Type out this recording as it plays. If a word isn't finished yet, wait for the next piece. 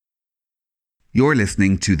You're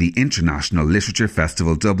listening to the International Literature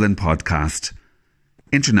Festival Dublin podcast.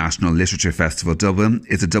 International Literature Festival Dublin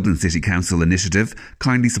is a Dublin City Council initiative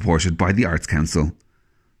kindly supported by the Arts Council.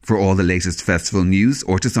 For all the latest festival news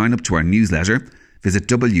or to sign up to our newsletter, visit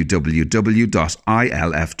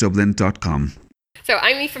www.ilfdublin.com. So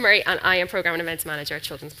I'm Aoife Murray and I am Programme and Events Manager at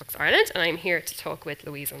Children's Books Ireland, and I'm here to talk with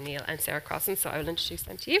Louise O'Neill and Sarah Crossan, so I will introduce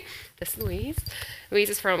them to you. This is Louise. Louise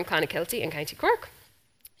is from Clonakilty in County Cork.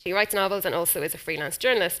 She writes novels and also is a freelance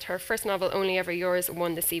journalist. Her first novel, Only Ever Yours,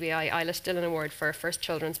 won the CBI Eilish Dillon Award for her first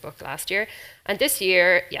children's book last year. And this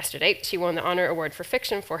year, yesterday, she won the Honour Award for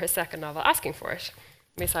Fiction for her second novel, Asking For It.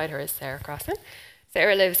 Beside her is Sarah Crossan.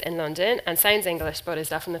 Sarah lives in London and sounds English, but is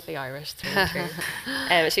definitely Irish through and through.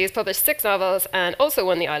 She has published 6 novels and also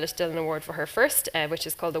won the Eilish Dillon Award for her first, which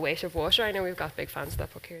is called The Weight of Water. I know we've got big fans of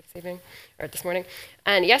that book here this morning.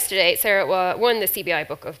 And yesterday, Sarah won the CBI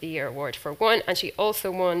Book of the Year Award for one, and she also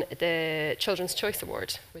won the Children's Choice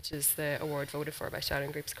Award, which is the award voted for by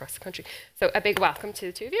shouting groups across the country. So a big welcome to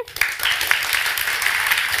the two of you.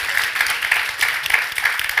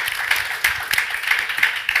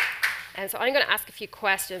 So I'm going to ask a few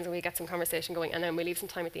questions and we get some conversation going, and then we'll leave some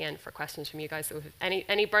time at the end for questions from you guys. So if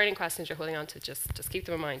any burning questions you're holding on to, just keep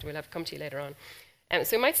them in mind. We'll have come to you later on.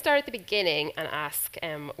 So we might start at the beginning and ask,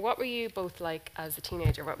 what were you both like as a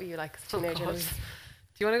teenager? What were you like as a teenager? Do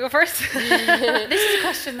you want to go first? This is a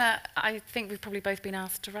question that I think we've probably both been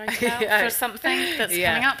asked to write about for something that's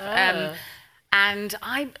coming up. And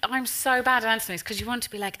I'm so bad at answering this because you want to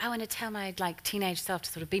be like, I want to tell my teenage self to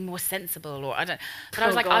sort of be more sensible, or I don't. But I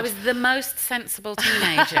was I was the most sensible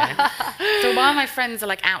teenager. So while my friends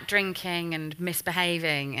are out drinking and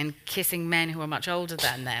misbehaving and kissing men who are much older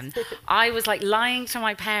than them, I was lying to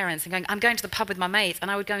my parents and going, I'm going to the pub with my mates, and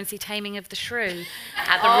I would go and see Taming of the Shrew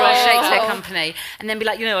at the Royal Shakespeare Company, and then be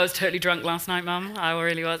like, I was totally drunk last night, Mum. I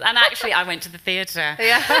really was. And actually, I went to the theatre.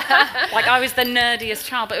 I was the nerdiest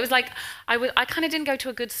child, but it was I kind of didn't go to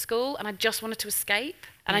a good school, and I just wanted to escape.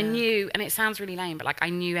 And I knew, and it sounds really lame, but I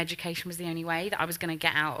knew education was the only way that I was going to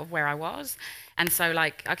get out of where I was. And so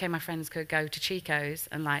okay, my friends could go to Chico's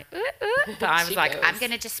and but I was I'm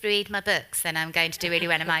going to just read my books, and I'm going to do really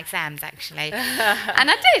well in my exams, actually.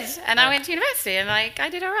 And I did, and I went to university, and I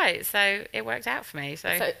did all right. So it worked out for me.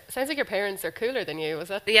 So sounds like your parents are cooler than you, was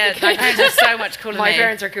that? Yeah, my parents are so much cooler than me. My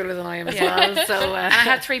parents are cooler than I am as well. So, and I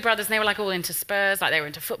had 3 brothers, and they were all into Spurs, they were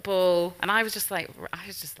into football, and I was just lame,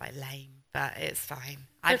 but it's fine.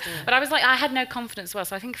 But I was I had no confidence as well.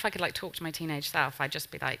 So I think if I could talk to my teenage self, I'd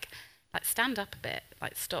just be stand up a bit,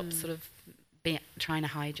 stop sort of trying to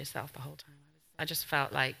hide yourself the whole time. I just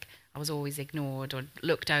felt like I was always ignored or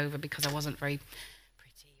looked over because I wasn't very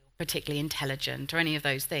pretty or particularly intelligent or any of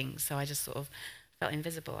those things. So I just sort of felt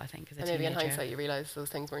invisible, I think, as a teenager. Maybe in hindsight you realised those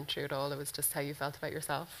things weren't true at all. It was just how you felt about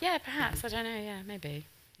yourself. Yeah, perhaps. I don't know. Yeah, maybe.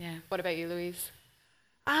 Yeah. What about you, Louise?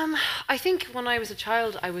 I think when I was a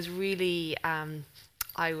child, I was really,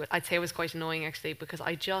 I'd say I was quite annoying, actually, because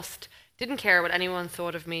I just didn't care what anyone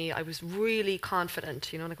thought of me. I was really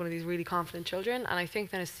confident, one of these really confident children. And I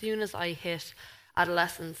think then as soon as I hit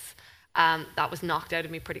adolescence, that was knocked out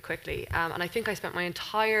of me pretty quickly. And I think I spent my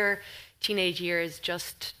entire teenage years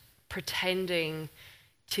just pretending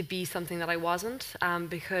to be something that I wasn't,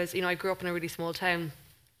 because, I grew up in a really small town,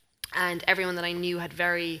 and everyone that I knew had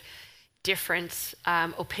very different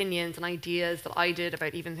opinions and ideas that I did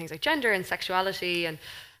about even things like gender and sexuality and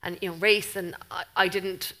race, and I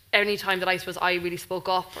didn't, any time that I suppose I really spoke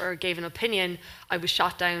up or gave an opinion, I was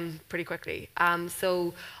shot down pretty quickly.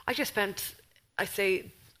 So I just spent, as I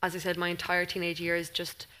said, my entire teenage years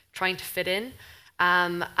just trying to fit in,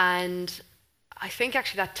 and I think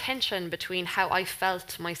actually that tension between how I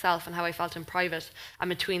felt myself and how I felt in private, and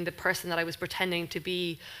between the person that I was pretending to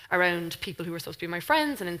be around people who were supposed to be my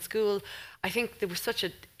friends and in school, I think there was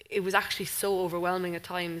it was actually so overwhelming at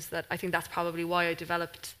times that I think that's probably why I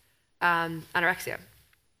developed anorexia,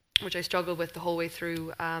 which I struggled with the whole way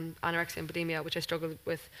through, anorexia and bulimia, which I struggled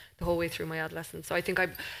with the whole way through my adolescence. So I think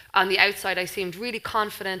on the outside, I seemed really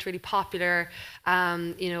confident, really popular,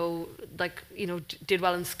 did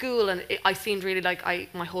well in school, and I seemed really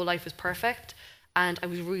my whole life was perfect, and I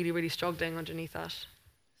was really, really struggling underneath that.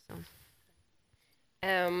 So.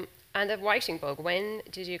 And the writing bug, when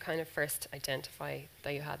did you kind of first identify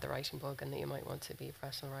that you had the writing bug and that you might want to be a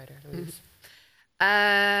professional writer, Louise?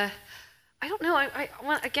 I don't know.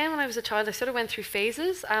 When I was a child, I sort of went through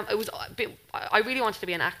phases. I really wanted to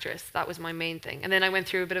be an actress. That was my main thing. And then I went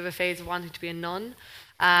through a bit of a phase of wanting to be a nun.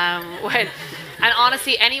 And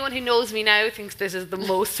honestly, anyone who knows me now thinks this is the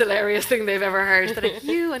most hilarious thing they've ever heard. They're like,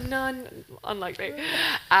 you and none, unlikely.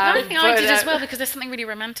 I think I did as well, because there's something really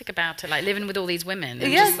romantic about it, like living with all these women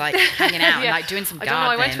and just like hanging out and like doing some gardening.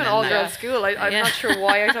 I went to an all-girls school. I'm not sure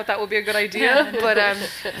why I thought that would be a good idea, but and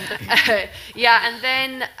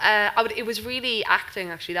then it was really acting.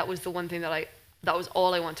 Actually, that was the one thing that was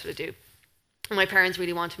all I wanted to do. My parents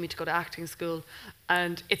really wanted me to go to acting school,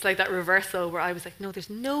 and it's like that reversal where I was like, no, there's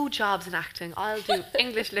no jobs in acting. I'll do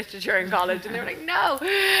English literature in college, and they were like, no.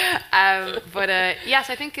 Yes,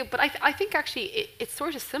 I think. I think actually it's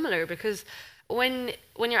sort of similar, because when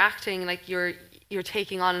you're acting, like you're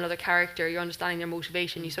taking on another character, you're understanding their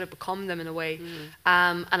motivation, you sort of become them in a way,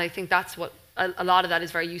 and I think that's what a lot of that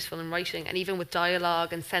is very useful in writing, and even with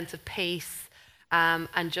dialogue and sense of pace,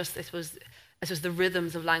 and just I suppose the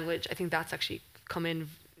rhythms of language, I think that's actually come in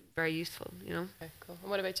very useful, you know. Okay, cool.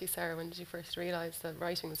 And what about you, Sarah? When did you first realise that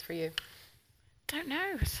writing was for you? Don't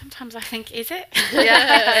know. Sometimes I think, is it?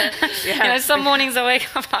 Yeah. You know, some mornings I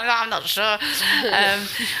wake up, I'm not sure.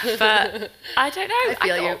 But I don't know. I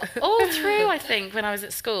feel you. All through, I think, when I was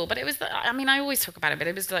at school. But it was, I mean, I always talk about it, but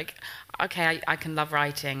it was like, okay, I can love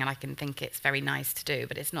writing and I can think it's very nice to do,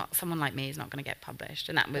 but it's not, someone like me is not going to get published.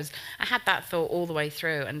 And that was, I had that thought all the way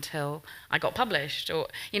through until I got published. Or,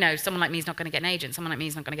 you know, someone like me is not going to get an agent. Someone like me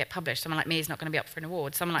is not going to get published. Someone like me is not going to be up for an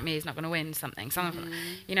award. Someone like me is not going to win something.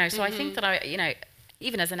 You know, so I think that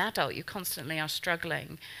even as an adult, you constantly are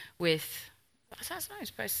struggling with, I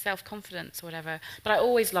suppose, self-confidence or whatever. But I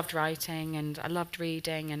always loved writing and I loved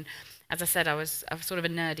reading. And as I said, I was sort of a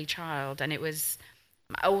nerdy child, and it was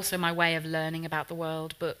also my way of learning about the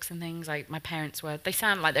world, books and things. Like my parents they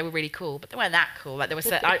sound like they were really cool, but they weren't that cool. Like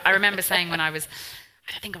I remember saying when I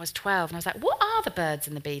think I was 12, and I was like, what are the birds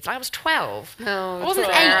and the bees? Like, I was 12. No, I wasn't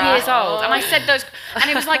 8 years old. And I said those, and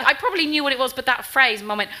it was like, I probably knew what it was, but that phrase,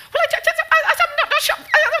 Mum went, well, I'm not sure.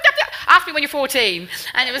 Ask me when you're 14.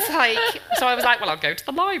 And it was like, so I was like, well, I'll go to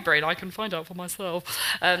the library and I can find out for myself.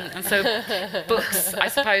 And so books, I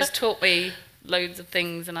suppose, taught me loads of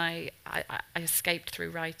things, and I escaped through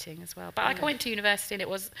writing as well. But I went to university, and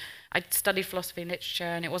I studied philosophy and literature,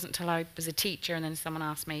 and it wasn't until I was a teacher, and then someone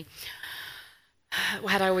asked me,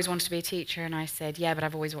 had I always wanted to be a teacher? And I said, yeah, but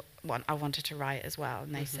I've always I wanted to write as well.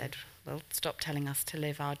 And they said, well, stop telling us to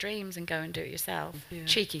live our dreams and go and do it yourself. Yeah.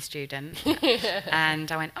 Cheeky student.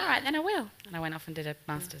 And I went, all right, then I will. And I went off and did a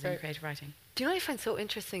master's in creative writing. Do you know what I find so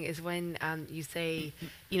interesting is when you say,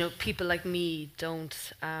 you know, people like me don't,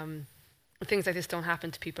 things like this don't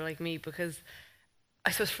happen to people like me, because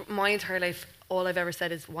I suppose for my entire life, all I've ever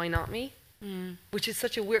said is, why not me? Which is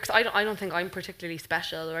such a weird, because I don't think I'm particularly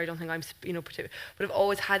special, or I don't think I'm, you know, particular, but I've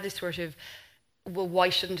always had this sort of, well, why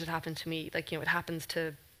shouldn't it happen to me? Like, you know, it happens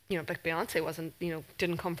to, you know, like Beyonce wasn't, you know,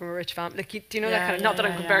 didn't come from a rich family. Like, do you know that kind of, not that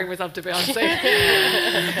I'm comparing myself to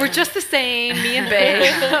Beyonce. We're just the same, me and Bey.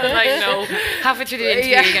 I know. Halfway through the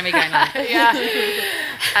interview, you're going to be going like,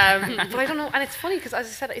 but I don't know, and it's funny, because as I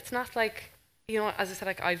said, it's not like, you know, as I said,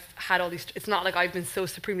 like I've had all these, it's not like I've been so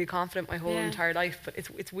supremely confident my whole entire life, but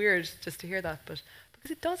it's weird just to hear that, but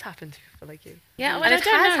because it does happen to people like you. Yeah, well, and it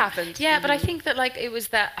has happened. Yeah, but I think that like it was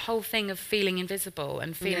that whole thing of feeling invisible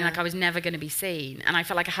and feeling like I was never going to be seen, and I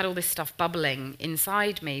felt like I had all this stuff bubbling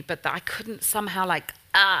inside me, but that I couldn't somehow like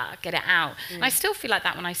get it out. And I still feel like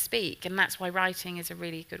that when I speak, and that's why writing is a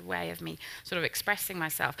really good way of me sort of expressing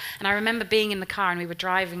myself. And I remember being in the car, and we were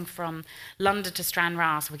driving from London to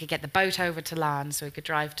Stranraer, so we could get the boat over to Larne, so we could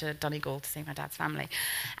drive to Donegal to see my dad's family.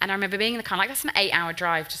 And I remember being in the car, like that's an 8-hour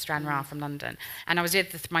drive to Stranraer from London, and I was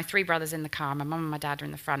with my 3 brothers in the car, my mum and my dad are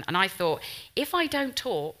in the front, and I thought, if I don't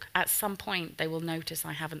talk, at some point they will notice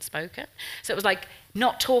I haven't spoken. So it was like,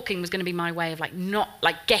 not talking was going to be my way of like not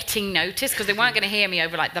like getting noticed, because they weren't going to hear me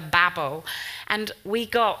over like the babble. And we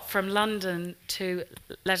got from London to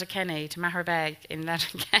Letterkenny to Maherbeg in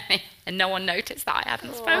Letterkenny, and no one noticed that I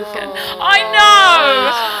hadn't spoken. I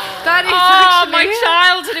know. That is my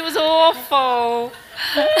childhood. It was awful.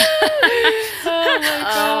 Oh my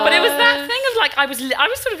God. But it was that thing of like I was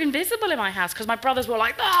sort of invisible in my house, because my brothers were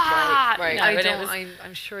like, right. You know,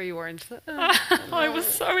 I'm sure you weren't. I was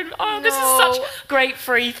so this is such great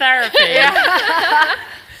free therapy.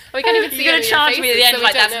 We can't even see. You're going to charge me at the end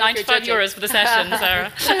like that's €95 for the session,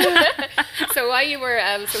 Sarah. So while you were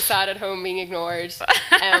so sad at home being ignored,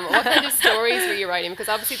 what kind of stories were you writing? Because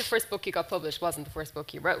obviously the first book you got published wasn't the first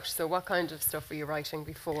book you wrote. So what kind of stuff were you writing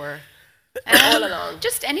before? All along?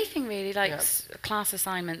 Just anything really, like class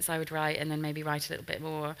assignments I would write, and then maybe write a little bit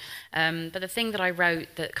more. But the thing that I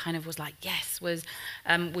wrote that kind of was like, yes, was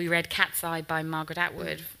we read Cat's Eye by Margaret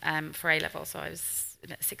Atwood for A-level. So I was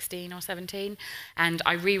 16 or 17, and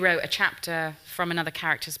I rewrote a chapter from another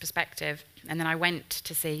character's perspective. And then I went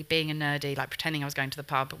to see, being a nerdy, like pretending I was going to the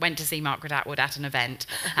pub, went to see Margaret Atwood at an event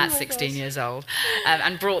at 16 years old,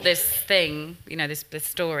 and brought this thing, this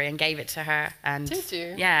story, and gave it to her. And did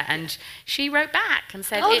you? Yeah, and she wrote back and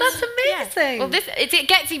said, "Oh, that's amazing." Yeah. Well, it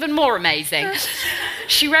gets even more amazing.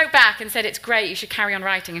 She wrote back and said, "It's great, you should carry on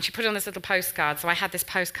writing." And she put it on this little postcard, so I had this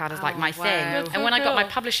postcard as like my thing. And when I got my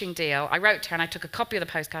publishing deal, I wrote to her and I took a copy of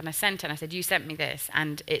the postcard and I sent it and I said, "You sent me this,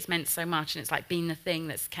 and it's meant so much, and it's like been the thing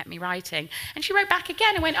that's kept me writing." And she wrote back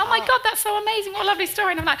again and went, "Oh my God, that's so amazing, what a lovely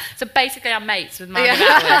story." And I'm like, so basically I'm mates with Margaret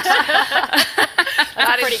Atwood.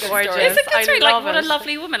 That's a pretty good story. It's a good story, like what a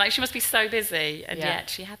lovely woman. Like she must be so busy, and yet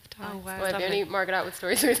she had the time. Oh wow. Well, the only Margaret Atwood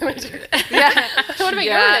stories we want to do. Yeah. What about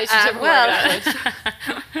your relationship with Margaret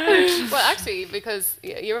Atwood? Well, actually, because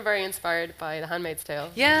you were very inspired by The Handmaid's Tale,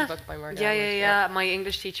 the book by Margaret Atwood. Yeah. My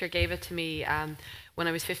English teacher gave it to me when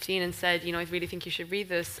I was 15 and said, I really think you should read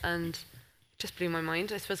this, and just blew my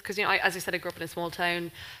mind, I suppose, because as I said, I grew up in a small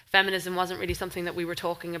town. Feminism wasn't really something that we were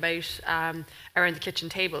talking about around the kitchen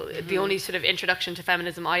table. The only sort of introduction to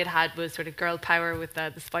feminism I had was sort of girl power with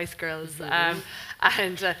the Spice Girls, and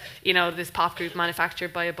this pop group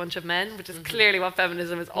manufactured by a bunch of men, which is clearly what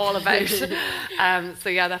feminism is all about. So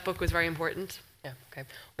yeah, that book was very important. Yeah. Okay.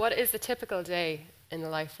 What is the typical day in the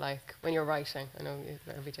life like when you're writing? I know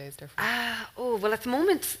every day is different. Well, at the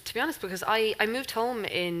moment, to be honest, because I moved home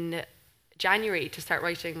in January to start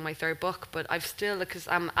writing my third book, but I've still, because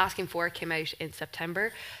Asking For It came out in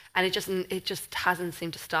September, and it just hasn't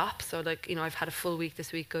seemed to stop. So I've had a full week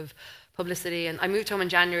this week of publicity, and I moved home in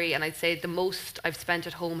January, and I'd say the most I've spent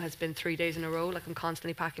at home has been 3 days in a row. Like I'm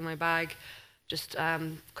constantly packing my bag, just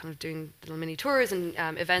kind of doing little mini tours and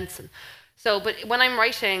events. And so, but when I'm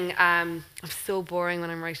writing, I'm so boring when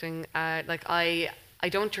I'm writing. I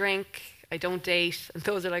don't drink, I don't date, and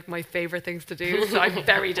those are like my favorite things to do, so I'm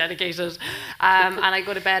very dedicated. And I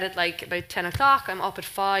go to bed at like about 10 o'clock, I'm up at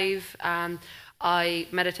 5, I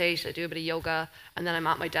meditate, I do a bit of yoga, and then I'm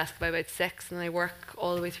at my desk by about 6, and I work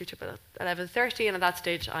all the way through to about 11:30, and at that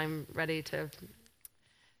stage I'm ready to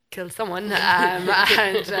kill someone,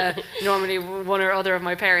 and normally one or other of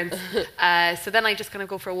my parents. So then I just kind of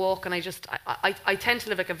go for a walk, and I tend to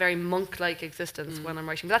live like a very monk-like existence when I'm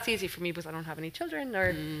writing. But that's easy for me because I don't have any children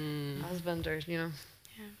or husband or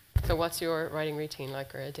So what's your writing routine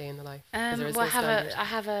like, or a day in the life? Well, I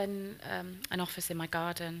have an office in my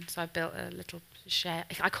garden, so I built a little shed.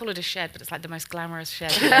 I call it a shed, but it's like the most glamorous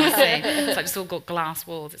shed you've ever seen. It's like it's all got glass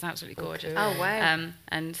walls. It's absolutely gorgeous. Oh wow!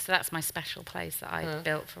 And so that's my special place that I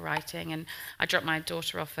built for writing. And I drop my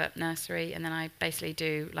daughter off at nursery, and then I basically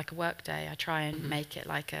do like a work day. I try and make it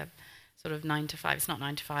like a sort of 9 to 5. It's not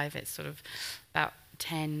 9 to 5. It's sort of about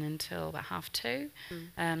 10 until about 2:30.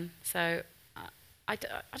 So I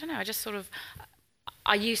don't know. I just sort of.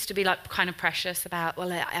 I used to be like kind of precious about,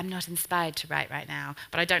 well, I'm not inspired to write right now,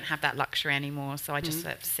 but I don't have that luxury anymore. So I just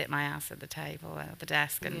sit my ass at the table, at the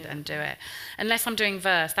desk, and do it. Unless I'm doing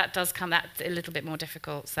verse, that's a little bit more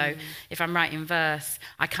difficult. So if I'm writing verse,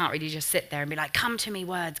 I can't really just sit there and be like, come to me,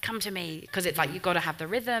 words, come to me. Because it's like you've got to have the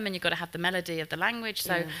rhythm and you've got to have the melody of the language.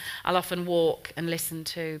 So I'll often walk and listen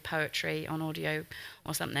to poetry on audio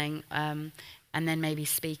or something, and then maybe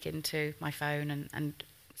speak into my phone and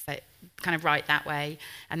kind of write that way,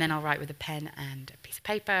 and then I'll write with a pen and a piece of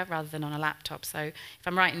paper rather than on a laptop. So if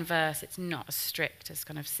I'm writing verse, it's not as strict as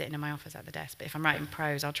kind of sitting in my office at the desk. But if I'm writing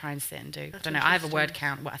prose, I'll try and sit and do. I don't know. I have a word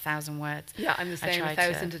count, 1,000 words. Yeah, I'm the same.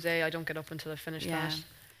 1,000 a day. I don't get up until I finish that.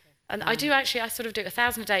 And I do actually. I sort of do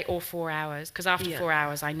 1,000 a day or 4 hours, because after 4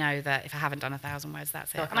 hours, I know that if I haven't done 1,000 words,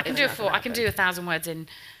 that's it. And I can do I can do 1,000 words in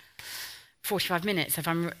 45 minutes if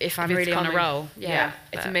I'm really on a roll. Yeah,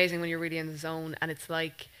 it's amazing when you're really in the zone, and it's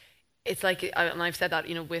like, and I've said that,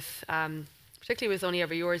 with, particularly with Only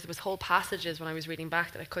Ever Yours, there was whole passages when I was reading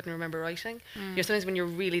back that I couldn't remember writing. Sometimes when you're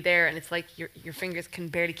really there, and it's like your fingers can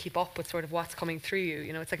barely keep up with sort of what's coming through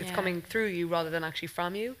you. It's like it's coming through you rather than actually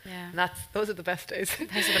from you. Yeah. And those are the best days.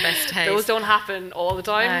 Those are the best days. Those don't happen all the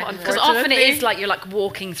time, unfortunately. Because often it is like you're like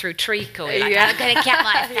walking through treacle. You're like, I'm going to get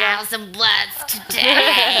my 1,000 words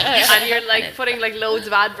today. And you're like putting like loads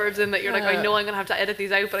of adverbs in that you're like, I know I'm going to have to edit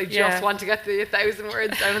these out, but I just want to get the 1,000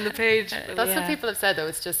 words down on the page. That's what people have said, though.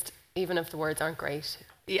 It's just, even if the words aren't great,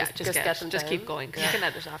 just get them just down. keep going, because you can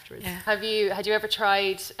edit afterwards. Had you ever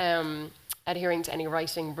tried adhering to any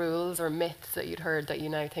writing rules or myths that you'd heard that you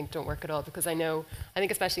now think don't work at all? Because I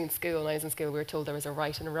think especially in school, when I was in school, we were told there was a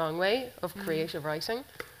right and a wrong way of creative writing.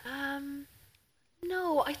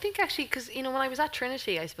 No, I think actually, because when I was at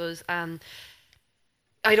Trinity, I suppose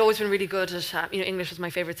I'd always been really good at, English was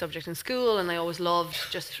my favourite subject in school, and I always loved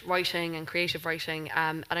just writing and creative writing.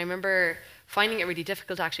 And I remember finding it really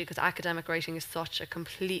difficult, actually, because academic writing is such a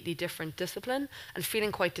completely different discipline, and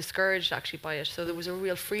feeling quite discouraged, actually, by it. So there was a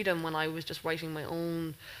real freedom when I was just writing my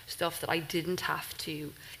own stuff, that it didn't have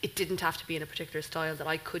to be in a particular style, that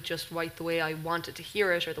I could just write the way I wanted to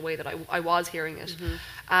hear it, or the way that I was hearing it.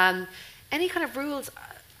 Any kind of rules?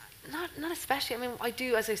 Not especially. I mean, I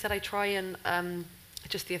do, as I said, I try and...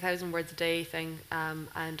 just the 1,000 words a day thing,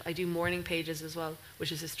 and I do morning pages as well,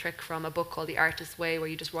 which is this trick from a book called The Artist's Way, where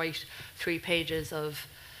you just write 3 pages of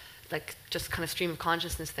like just kind of stream of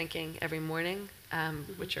consciousness thinking every morning,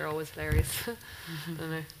 which are always hilarious. I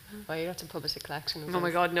don't know. Well, you have to publish a collection of Oh those.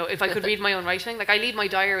 my God, no. If I could read my own writing, like I leave my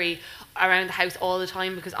diary around the house all the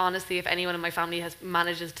time, because honestly, if anyone in my family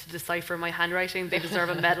manages to decipher my handwriting, they deserve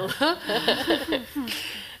a medal.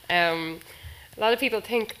 A lot of people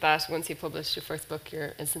think that once you publish your first book,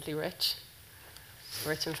 you're instantly rich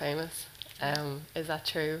and famous. Is that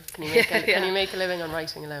true? Can you make a living on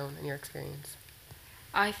writing alone, in your experience?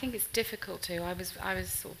 I think it's difficult to. I was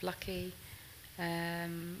sort of lucky. I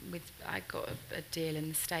got a deal in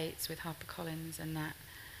the States with HarperCollins, and that.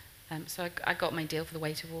 So I got my deal for The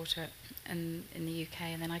Weight of Water in the UK,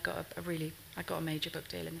 and then I got a major book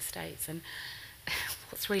deal in the States. And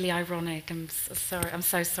what's really ironic, I'm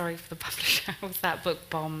so sorry for the publisher, was that book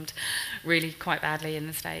bombed really quite badly in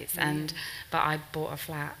the States, but I bought a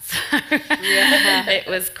flat, so it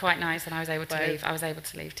was quite nice, and I was able to leave. I was able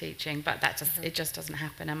to leave teaching, but it just doesn't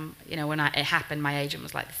happen. When it happened, my agent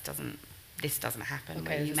was like, this doesn't happen.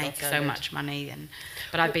 Okay, where you make so standard. much money,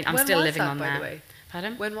 but I'm still living on that. By the way?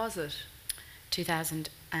 Pardon? When was it?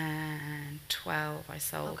 2012 I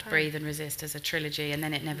sold Breathe and Resist as a trilogy, and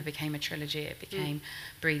then it never became a trilogy. It became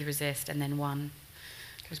Breathe, Resist, and then one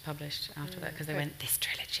was published after that, because they went, this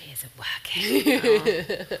trilogy isn't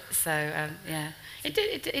working. So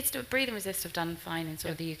it's Breathe and Resist have done fine in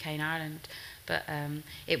sort of the UK and Ireland, but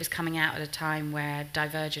it was coming out at a time where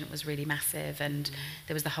Divergent was really massive, and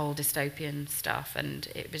there was the whole dystopian stuff, and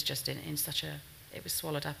it was just it was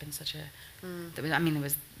swallowed up in such a... there was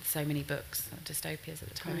so many books, dystopias at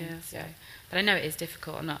the time. But I know it is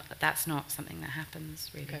difficult. That's not something that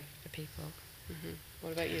happens really for people.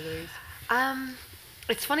 What about you, Louise?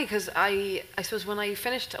 It's funny, because I suppose when I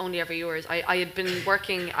finished Only Ever Yours, I had been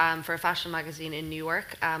working for a fashion magazine in New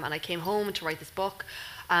York, and I came home to write this book,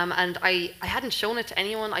 and I hadn't shown it to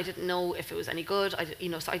anyone. I didn't know if it was any good.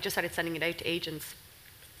 So I just started sending it out to agents.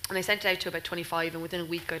 And I sent it out to about 25, and within a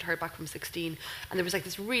week I'd heard back from 16. And there was like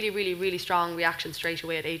this really, really, really strong reaction straight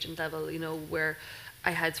away at agent level, where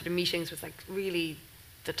I had sort of meetings with like really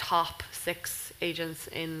the top 6 agents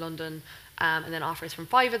in London, and then offers from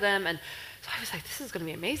 5 of them. And so I was like, this is going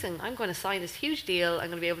to be amazing. I'm going to sign this huge deal. I'm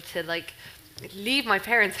going to be able to like leave my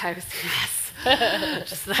parents' house. Yes.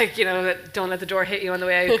 Just like, don't let the door hit you on the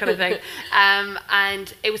way out, kind of thing.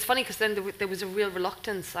 And it was funny, because then there was a real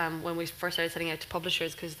reluctance when we first started sending out to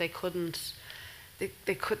publishers, because they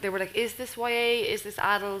were like, is this YA? Is this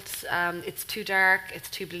adult? It's too dark.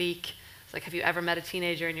 It's too bleak. It's like, have you ever met a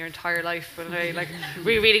teenager in your entire life? When I like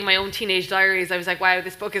rereading my own teenage diaries, I was like, wow,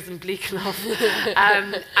 this book isn't bleak enough.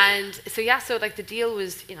 And so like the deal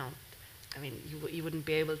was, you wouldn't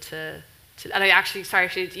be able to. And I actually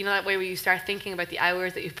started, that way where you start thinking about the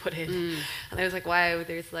hours that you put in. And I was like, wow,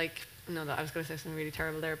 there's like, no, I was going to say something really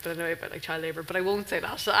terrible there, but anyway, about like child labour, but I won't say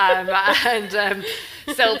that. But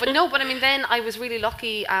I mean, then I was really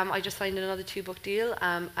lucky. I just signed another 2-book deal,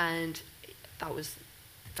 and that was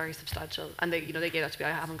very substantial. And they gave that to me.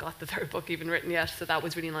 I haven't got the 3rd book even written yet, so that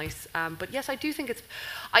was really nice. But yes, I do think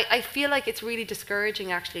I feel like it's really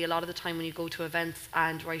discouraging, actually, a lot of the time when you go to events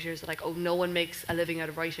and writers are like, oh, no one makes a living out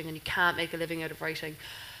of writing, and you can't make a living out of writing.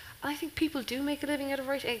 And I think people do make a living out of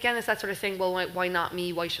writing. Again, it's that sort of thing, well, why not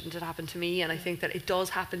me? Why shouldn't it happen to me? And I think that it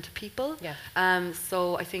does happen to people. Yeah.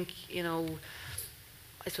 So I think,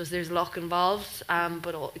 I suppose there's luck involved,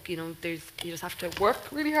 but you just have to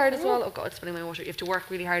work really hard as well. Oh God, spilling my water. You have to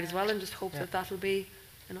work really hard as well, and just hope that that'll be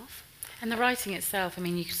enough. And the writing itself, I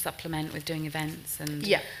mean, you can supplement with doing events and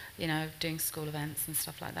doing school events and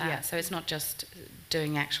stuff like that. Yeah. So it's not just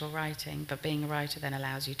doing actual writing, but being a writer then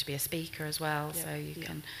allows you to be a speaker as well. Yeah. So you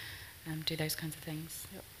can do those kinds of things.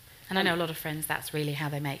 Yep. And I know a lot of friends, that's really how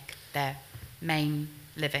they make their main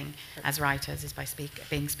living as writers, is by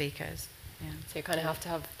being speakers. Yeah. So you kind of have to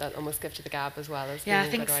have that almost gift of the gab as well as I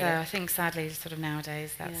think so. I think sadly, sort of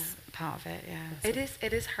nowadays, that's part of it. Yeah,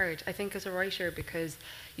 it is hard, I think, as a writer, because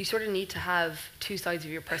you sort of need to have 2 sides of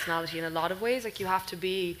your personality in a lot of ways. Like, you have to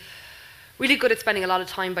be really good at spending a lot of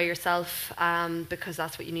time by yourself, because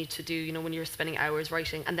that's what you need to do, you know, when you're spending hours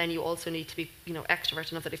writing. And then you also need to be, you know,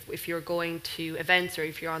 extrovert enough that if you're going to events or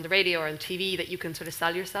if you're on the radio or on TV, that you can sort of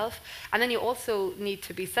sell yourself. And then you also need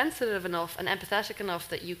to be sensitive enough and empathetic enough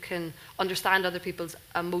that you can understand other people's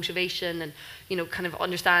motivation and, you know, kind of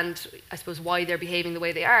understand, I suppose, why they're behaving the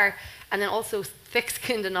way they are. And then also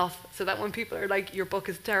thick-skinned enough so that when people are like, your book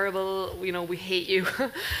is terrible, you know, we hate you,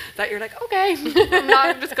 that you're like, okay,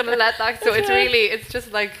 I'm just going to let that. So it's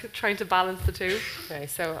just like trying to balance the two. Okay,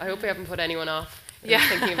 so I hope we haven't put anyone off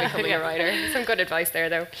thinking of becoming a writer. Some good advice there,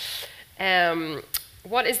 though.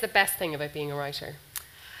 What is the best thing about being a writer?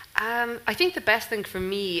 I think the best thing for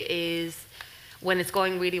me is when it's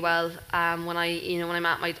going really well, when I'm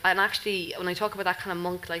at my, and actually when I talk about that kind of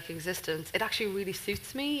monk-like existence, it actually really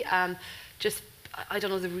suits me. Just, I don't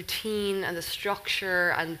know, the routine and the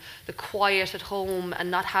structure and the quiet at home and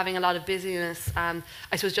not having a lot of busyness. I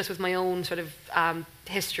suppose just with my own sort of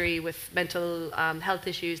history with mental health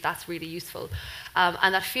issues, that's really useful.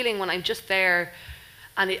 And that feeling when I'm just there,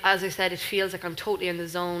 and as I said, it feels like I'm totally in the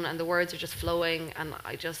zone and the words are just flowing, and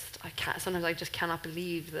sometimes I just cannot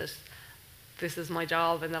believe that this is my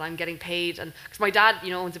job and that I'm getting paid. And because my dad,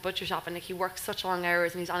 you know, owns a butcher shop, and like, he works such long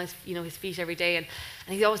hours and he's on his, you know, his feet every day, and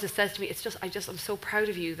he always just says to me, I'm so proud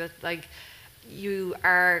of you that like you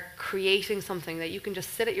are creating something, that you can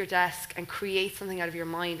just sit at your desk and create something out of your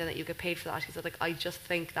mind and that you get paid for that. He said, like, I just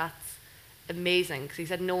think that's amazing, because he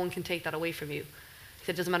said no one can take that away from you. He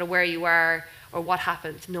said it doesn't matter where you are or what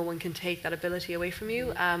happens, no one can take that ability away from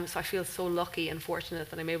you. So I feel so lucky and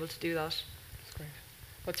fortunate that I'm able to do that.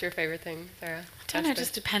 What's your favourite thing, Sarah? I don't know, it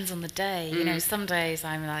just depends on the day. You know, some days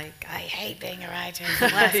I'm like, I hate being a writer. It's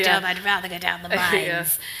the worst job. I'd rather go down the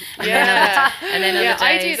mines. And then other days,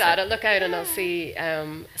 I do that. I'll look out and I'll see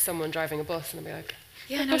someone driving a bus and I'll be like,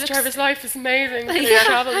 bus driver's life is amazing.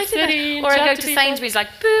 Travel the city. Or I go to Sainsbury's like,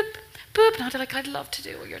 boop, boop, and I'd be like, I'd love to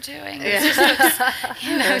do what you're doing. It just looks,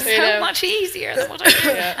 you know, so much easier than what I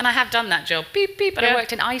do. And I have done that job. Beep, beep. But I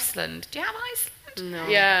worked in Iceland. Do you have Iceland? No.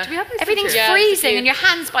 Yeah. Do we have everything's freezing, and your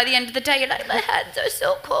hands by the end of the day, you're like, my hands are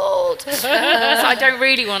so cold. So I don't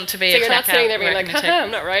really want to be. So you're not sitting there being like,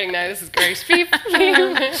 I'm not writing now. This is great.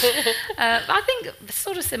 I think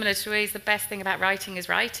sort of similar to Louise, the best thing about writing is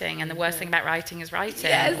writing, and the worst thing about writing is writing.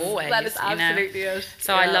 Yes, always. That is absolutely it.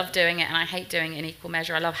 So I love doing it, and I hate doing it in equal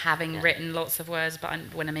measure. I love having written lots of words, but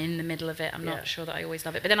when I'm in the middle of it, I'm not sure that I always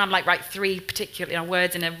love it. But then I'm like, write 3 particular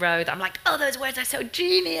words in a row that I'm like, oh, those words are so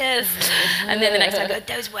genius. And then the next time I go,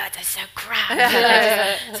 those words are so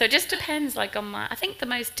crap. So it just depends, like, on I think the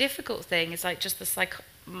most difficult thing is like just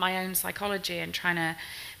my own psychology and trying to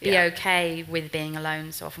be okay with being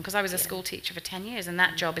alone so often, because I was a school teacher for 10 years and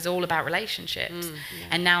that job is all about relationships,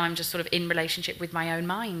 and now I'm just sort of in relationship with my own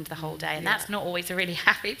mind the whole day, and that's not always a really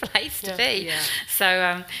happy place to be.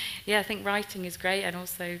 So I think writing is great and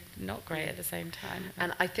also not great at the same time.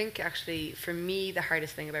 And I think actually for me the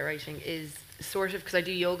hardest thing about writing is sort of, because I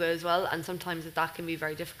do yoga as well, and sometimes that can be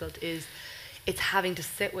very difficult, is it's having to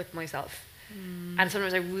sit with myself. And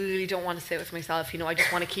sometimes I really don't want to sit with myself, you know, I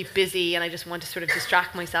just want to keep busy and I just want to sort of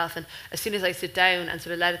distract myself, and as soon as I sit down and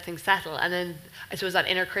sort of let things settle, and then I suppose that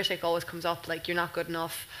inner critic always comes up, like, you're not good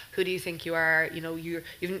enough, who do you think you are, you know, you're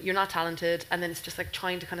not talented, and then it's just like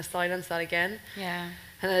trying to kind of silence that again.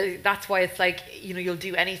 And that's why it's like, you know, you'll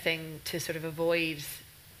do anything to sort of avoid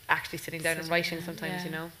actually sitting down and writing sometimes, you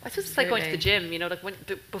know. I suppose it's like going to the gym, you know, like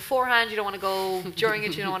beforehand you don't want to go, during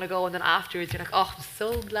it you don't want to go, and then afterwards you're like, oh, I'm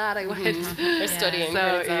so glad I went. They're studying.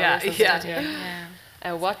 So,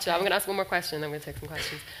 what job, I'm going to ask one more question and then we'll take some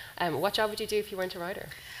questions. What job would you do if you weren't a writer?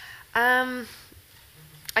 I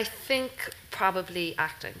think probably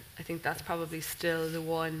acting. I think that's probably still the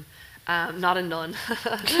one. Not a nun.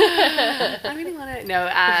 I really want to. No.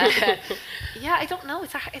 I don't know.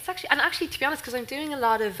 It's actually, and actually, to be honest, because I'm doing a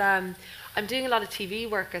lot of TV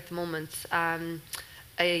work at the moment. I'm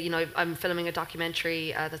filming a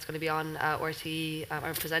documentary that's going to be on RTE.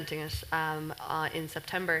 I'm presenting it in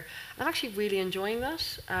September. I'm actually really enjoying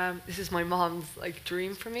that. This is my mom's like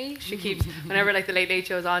dream for me. She keeps, whenever like the Late Late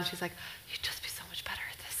Show is on, she's like, "You'd just be so much better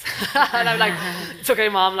at this." And I'm like, "It's okay,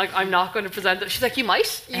 Mom. Like, I'm not going to present it." She's like, "You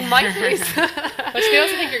might, please." But they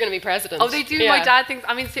also think you're going to be president. Oh, they do. Yeah. My dad thinks.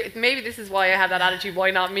 I mean, maybe this is why I have that attitude.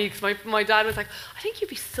 Why not me? Because my dad was like, "I think you'd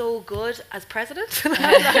be so good as president." And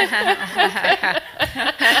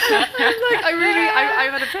I'm like,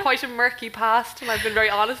 I've had quite a murky past, and I've been very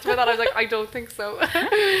honest with that. I was like, I don't think so.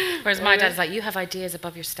 Whereas my dad's like, you have ideas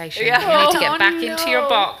above your station. You need to get back into your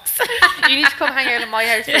box. You need to come hang out in my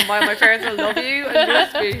house for a while. My parents will love you and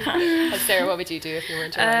trust me. And Sarah, what would you do if you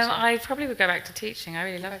weren't writing? I probably would go back to teaching. I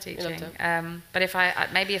really love teaching. But if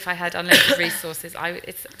I had unlimited resources,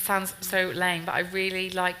 it sounds so lame, but I really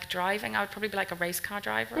like driving. I would probably be like a race car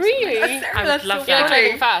driver. Or really? I would love that.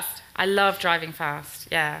 Driving fast. I love driving fast.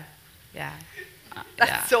 Yeah.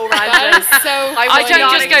 That's so random. I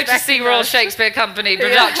don't just go to see Royal Shakespeare Company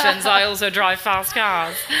productions. I also drive fast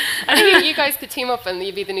cars. I think you guys could team up and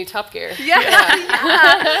you'd be the new Top Gear. Yeah.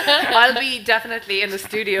 I'll be definitely in the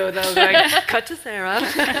studio though, going, cut to Sarah.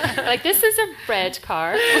 Like, this is a red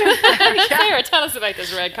car. Sarah, tell us about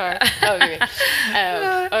this red car.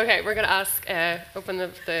 Okay, we're going to open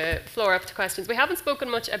the floor up to questions. We haven't spoken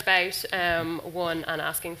much about one and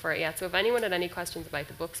asking for it yet. So if anyone had any questions about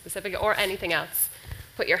the book specifically or anything else,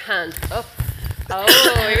 put your hand up. Oh,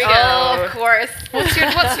 here we go. Oh, of course. What's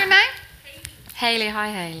your name? Haley.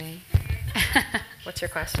 Hi, Haley. What's your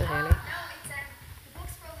question, Haley? No, it's the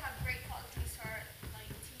books will have great qualities for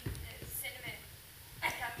like cinema.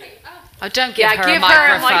 Oh, don't give her a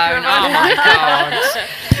microphone. Oh my God.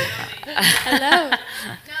 Hello.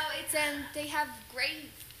 No, it's they have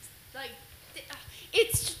great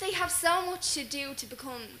they have so much to do to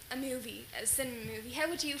become a cinema movie. How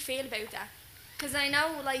would you feel about that? Because I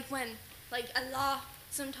know, like, when, like,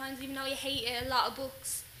 sometimes, even though you hate it, a lot of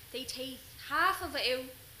books, they take half of it out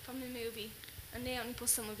from the movie, and they only put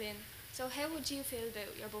some of it in. So how would you feel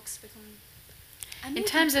about your books becoming a movie? In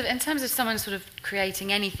terms of someone sort of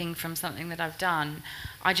creating anything from something that I've done,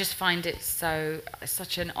 I just find it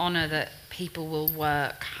such an honour that people will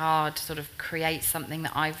work hard to sort of create something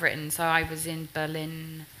that I've written. So I was in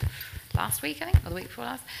Berlin last week, I think, or the week before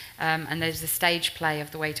last, and there's a stage play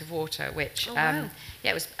of The Weight of Water, which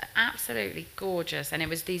it was absolutely gorgeous, and it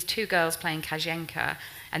was these two girls playing Kajenka,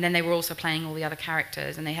 and then they were also playing all the other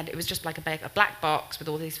characters, and it was just like a black box with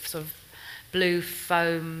all these sort of blue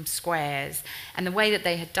foam squares, and the way that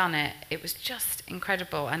they had done it, it was just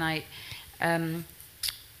incredible. And I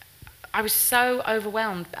was so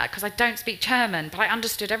overwhelmed because I don't speak German, but I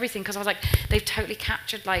understood everything because I was like, they've totally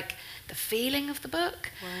captured like the feeling of the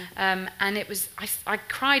book. Wow. And it was, I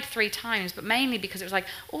cried 3 times, but mainly because it was like,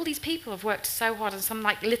 all these people have worked so hard on some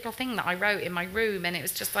like little thing that I wrote in my room, and it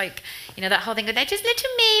was just like, you know, that whole thing, they're just little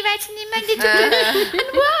me writing in my little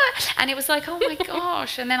and what? And it was like, oh my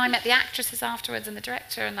gosh. And then I met the actresses afterwards and the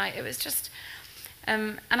director, and it was just,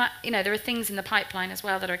 and there are things in the pipeline as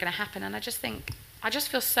well that are going to happen, and I just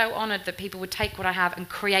feel so honoured that people would take what I have and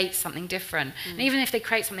create something different. And even if they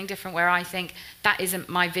create something different where I think that isn't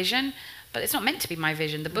my vision, but it's not meant to be my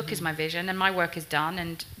vision. The book is my vision, and my work is done,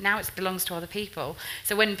 and now it belongs to other people.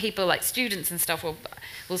 So when people, like students and stuff,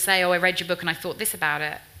 will say, oh, I read your book and I thought this about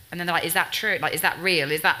it, and then they're like, is that true? Like, is that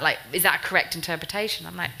real? Is that a correct interpretation?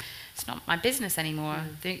 I'm like, it's not my business anymore.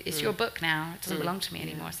 It's your book now. It doesn't belong to me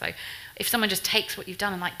anymore. So if someone just takes what you've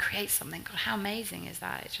done and like creates something, God, how amazing is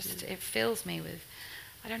that? It just it fills me with,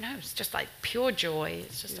 I don't know, it's just like pure joy.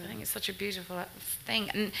 It's just, I think it's such a beautiful thing.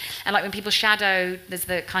 And like when people shadow, there's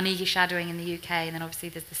the Carnegie shadowing in the UK, and then obviously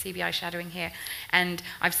there's the CBI shadowing here. And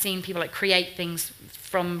I've seen people like create things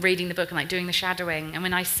from reading the book and like doing the shadowing. And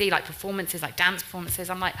when I see like performances, like dance performances,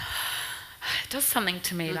 I'm like, it does something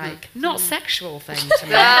to me, like not sexual thing to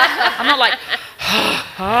me. I'm not like,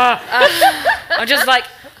 I'm just like,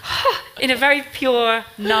 in a very pure,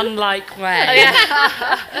 nun-like way.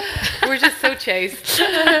 We're just so chaste.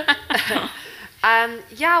 Well,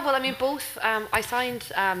 I mean, both. I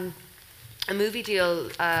signed a movie deal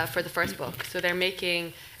for the first book, so they're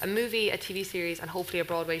making a movie, a TV series, and hopefully a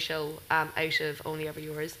Broadway show out of Only Ever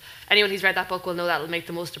Yours. Anyone who's read that book will know that'll make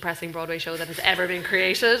the most depressing Broadway show that has ever been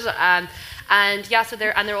created. So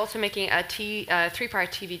they're also making a 3-part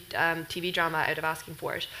TV drama out of Asking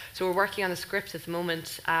for It. So we're working on the script at the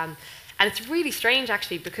moment. And it's really strange,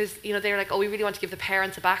 actually, because, you know, they're like, oh, we really want to give the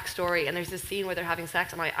parents a backstory. And there's this scene where they're having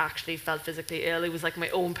sex, and I actually felt physically ill. It was like my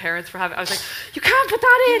own parents were having. I was like, you can't put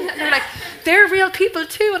that in. And they're like, they're real people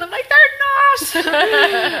too. And I'm like, they're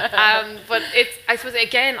not. But I suppose,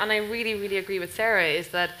 again, and I really, really agree with Sarah, is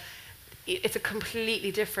that it's a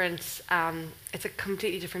completely different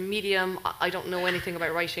medium. I don't know anything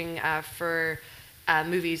about writing for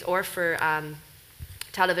movies or for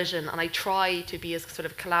television, and I try to be as sort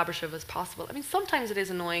of collaborative as possible. I mean, sometimes it is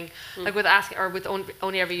annoying, like with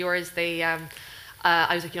Only Ever Yours. They, I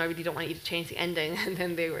was like, you know, I really don't want you to change the ending, and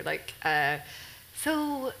then they were like,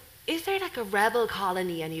 so is there like a rebel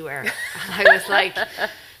colony anywhere? And I was like,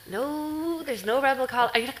 no, there's no rebel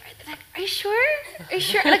colony. Are you are you sure? Are you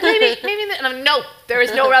sure? Like maybe, and I'm no, there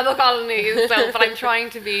is no rebel colony. So, but I'm trying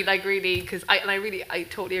to be like really, because I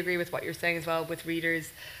totally agree with what you're saying as well with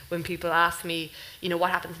readers. When people ask me, you know,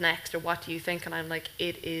 what happens next or what do you think, and I'm like,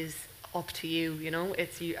 it is up to you, you know.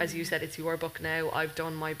 It's you, as you said, it's your book now. I've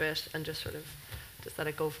done my bit, and just sort of just let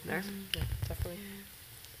it go from there. Yeah, definitely.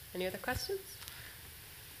 Any other questions?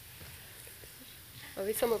 Oh,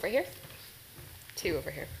 there's some over here. 2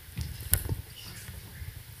 over here.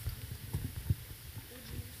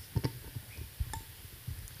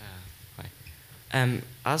 Hi.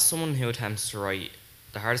 As someone who attempts to write,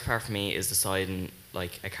 the hardest part for me is deciding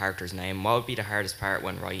like a character's name. What would be the hardest part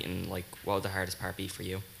when writing? Like, what would the hardest part be for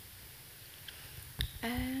you?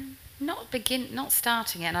 Not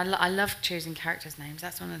starting it. And I love choosing characters' names.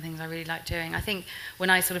 That's one of the things I really like doing. I think when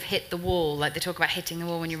I sort of hit the wall, like they talk about hitting the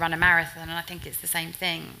wall when you run a marathon, and I think it's the same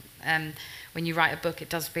thing. When you write a book, it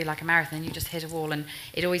does feel like a marathon. You just hit a wall, and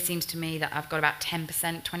it always seems to me that I've got about 10%,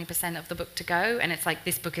 20% of the book to go, and it's like,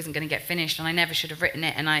 this book isn't going to get finished, and I never should have written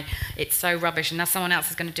it, and it's so rubbish, and now someone else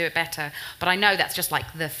is going to do it better. But I know that's just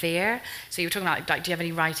like the fear. So you were talking about, like, do you have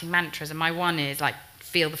any writing mantras? And my one is like,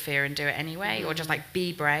 feel the fear and do it anyway, or just like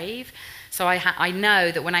be brave. So I know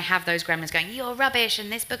that when I have those gremlins going, you're rubbish and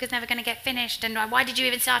this book is never going to get finished, and why did you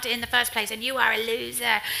even start it in the first place, and you are a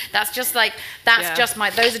loser. That's just like, just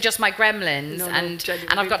those are just my gremlins. And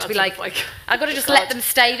I've got to be like, I've got to just let them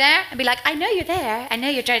stay there and be like, I know you're there. I know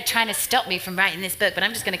you're trying to stop me from writing this book, but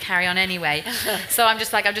I'm just going to carry on anyway. So I'm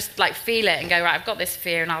just like feel it and go, right, I've got this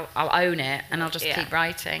fear, and I'll own it, and I'll just keep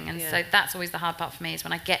writing. And so that's always the hard part for me, is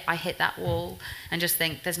when I hit that wall and just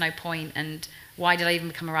think there's no point, and why did I even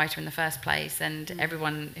become a writer in the first place? And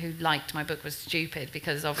everyone who liked my book was stupid,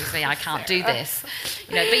 because obviously I can't do this,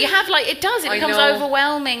 you know. But you have like, it becomes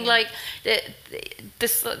overwhelming, like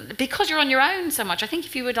this, because you're on your own so much. I think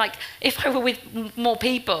if I were with more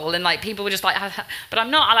people, and like people were just like, but I'm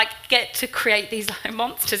not. I like get to create these like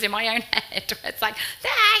monsters in my own head where it's like,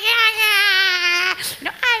 you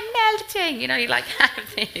know, I'm melting. You know, you like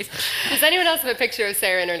have these. Does anyone else have a picture of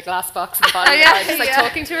Sarah in her glass box at the bottom of the car, just like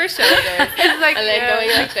talking to her shoulder? It's like, and then going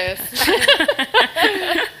like this.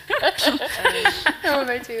 How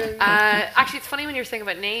about you? Actually, it's funny when you're saying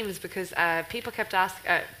about names, because people kept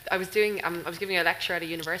asking. I was giving a lecture at a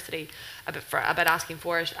university about asking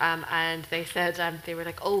for it, and they said they were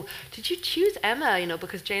like, "Oh, did you choose Emma? You know,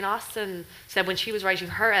 because Jane Austen said when she was writing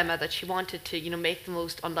her Emma that she wanted to, you know, make the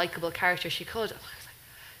most unlikable character she could."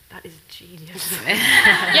 That is genius.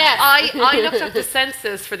 Yes. I looked up the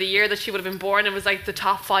census for the year that she would have been born, and was like the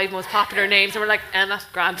top 5 most popular names, and we're like, Emma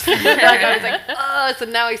Grant. Like, I was like, oh, so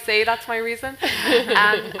now I say that's my reason.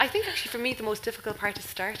 I think actually for me the most difficult part is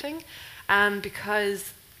starting,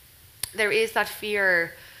 because there is that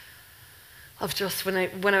fear of just when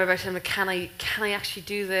I'm about to, can I actually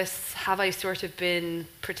do this? Have I sort of been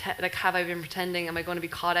have I been pretending? Am I going to be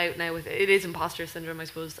caught out now with it? It is imposter syndrome, I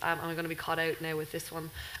suppose. Am I going to be caught out now with this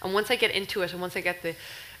one? And once I get into it, and once I get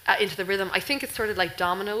into the rhythm, I think it's sort of like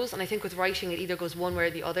dominoes. And I think with writing, it either goes one way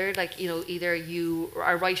or the other. Like, you know, either you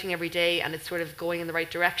are writing every day and it's sort of going in the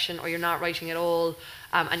right direction, or you're not writing at all,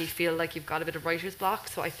 and you feel like you've got a bit of writer's block.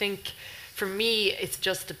 So I think for me, it's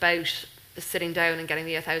just about sitting down and getting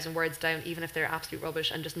the 1,000 words down, even if they're absolute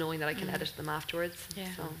rubbish, and just knowing that I can edit them afterwards. Yeah.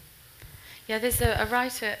 So. Yeah, there's a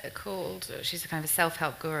writer called, she's a kind of a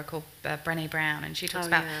self-help guru called Brené Brown, and she talks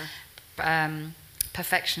about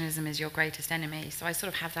perfectionism is your greatest enemy. So I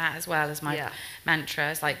sort of have that as well as my mantra.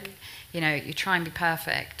 It's like, you know, you try and be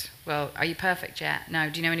perfect. Well, are you perfect yet? No.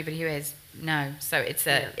 Do you know anybody who is? No. So it's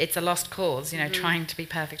a lost cause, you know, trying to be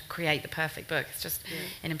perfect, create the perfect book. It's just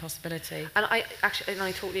an impossibility. And I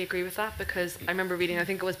totally agree with that, because I remember reading, I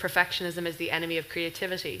think it was Perfectionism is the Enemy of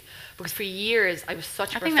Creativity, because for years I was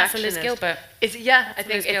such a perfectionist. I think that's a Liz Gilbert. I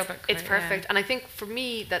think it's perfect. And I think for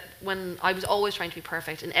me, that when I was always trying to be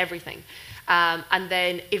perfect in everything, and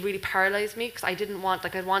then it really paralyzed me, because I didn't want,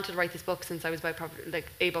 like, I wanted to write this book since I was about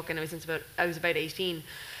a book, and I was about 18.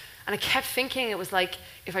 And I kept thinking, it was like,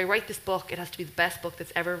 if I write this book, it has to be the best book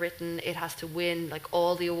that's ever written. It has to win like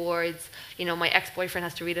all the awards. You know, my ex-boyfriend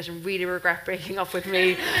has to read it and really regret breaking up with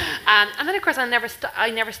me. And then of course I never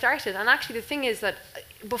started. And actually the thing is that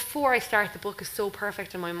before I start, the book is so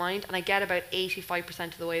perfect in my mind, and I get about 85%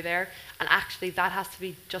 of the way there, and actually that has to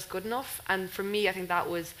be just good enough. And for me, I think that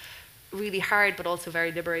was really hard, but also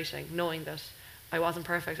very liberating, knowing that I wasn't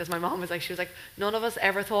perfect. As my mom was like, she was like, none of us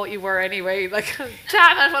ever thought you were anyway. Like,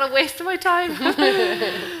 damn it, what a waste of my time.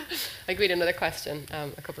 I agree. Another question,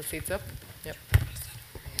 a couple of seats up. Yep.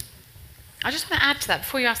 I just want to add to that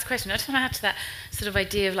before you ask the question. I just want to add to that sort of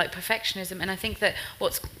idea of like perfectionism. And I think that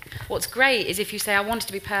what's great is if you say I want it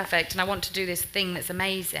to be perfect and I want to do this thing that's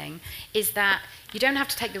amazing, is that you don't have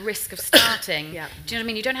to take the risk of starting. Yeah. Do you know what I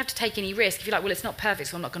mean? You don't have to take any risk. If you're like, well, it's not perfect,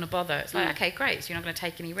 so I'm not going to bother. It's like, okay, great, so you're not going to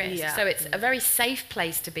take any risk. Yeah. So it's a very safe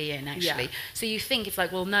place to be in, actually. Yeah. So you think it's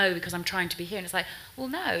like, well, no, because I'm trying to be here. And it's like, well,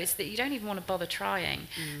 no, it's that you don't even want to bother trying.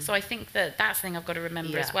 So I think that that's the thing I've got to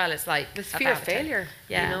remember as well. It's like this fear of failure,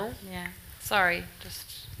 yeah. you know? Yeah. Sorry.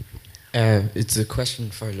 It's a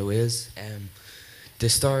question for Louise. The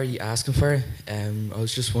story asking for it, I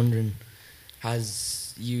was just wondering,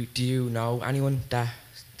 do you know anyone that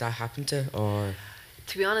happened to, or?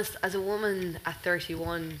 To be honest, as a woman at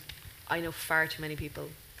 31, I know far too many people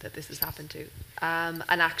that this has happened to. And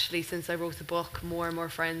actually, since I wrote the book, more and more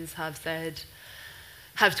friends have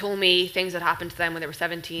told me things that happened to them when they were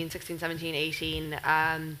 17, 16, 17, 18.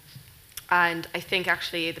 And I think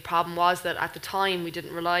actually the problem was that at the time we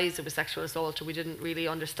didn't realise it was sexual assault, or we didn't really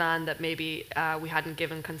understand that maybe we hadn't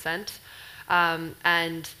given consent.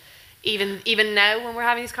 And even now when we're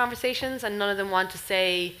having these conversations, and none of them want to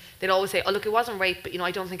say, they'll always say, oh look, it wasn't rape, but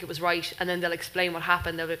I don't think it was right. And then they'll explain what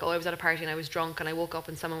happened. They'll be like, oh, I was at a party and I was drunk and I woke up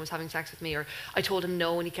and someone was having sex with me, or I told him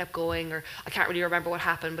no and he kept going, or I can't really remember what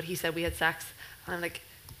happened, but he said we had sex. And I'm like,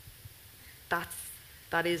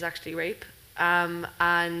 that is actually rape.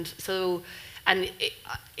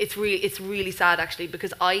 It's really sad actually,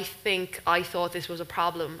 because I thought this was a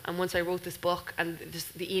problem, and once I wrote this book and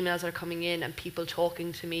the emails are coming in and people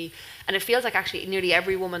talking to me, and it feels like actually nearly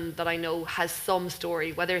every woman that I know has some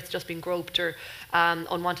story, whether it's just being groped or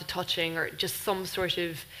unwanted touching, or just some sort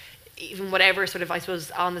of, even whatever sort of, I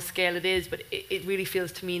suppose, on the scale it is, but it really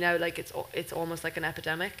feels to me now like it's almost like an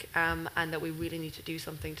epidemic, and that we really need to do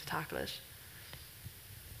something to tackle it.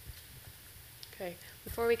 Okay.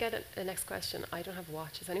 Before we get the next question, I don't have a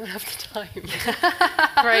watch. Does anyone have the time?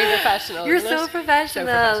 Very professional. You're so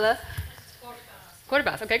professional. Quarter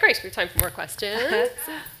past. Okay, great. We have time for more questions. Here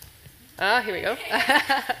we go.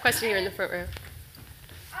 Question here in the front row.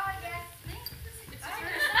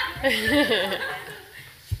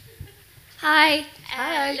 Hi.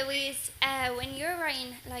 Hi. Louise. When you're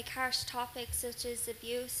writing like harsh topics such as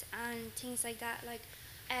abuse and things like that, like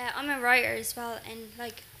I'm a writer as well, and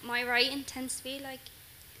like my writing tends to be like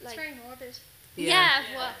it's very morbid. Yeah.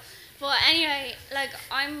 But anyway, like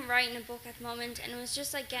I'm writing a book at the moment, and it was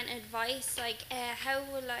just like getting advice, like how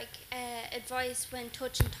would like advice when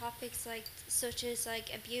touching topics like such as like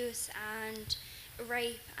abuse and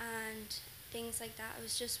rape and things like that. I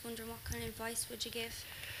was just wondering what kind of advice would you give?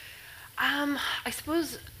 I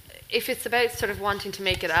suppose if it's about sort of wanting to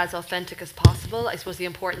make it as authentic as possible, I suppose the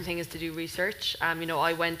important thing is to do research.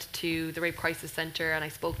 I went to the Rape Crisis Centre and I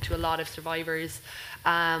spoke to a lot of survivors.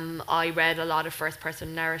 I read a lot of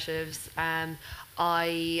first-person narratives.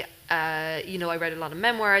 I read a lot of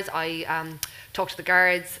memoirs. I talked to the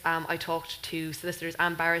guards. I talked to solicitors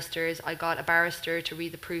and barristers. I got a barrister to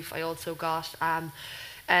read the proof. I also got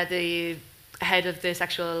the head of the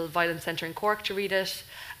Sexual Violence Centre in Cork to read it.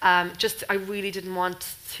 I really didn't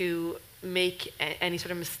want to make any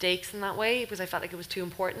sort of mistakes in that way, because I felt like it was too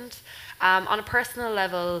important. On a personal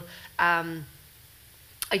level, I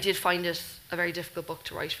did find it a very difficult book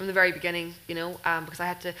to write from the very beginning, because I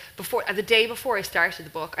had to, the day before I started the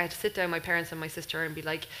book, I had to sit down with my parents and my sister and be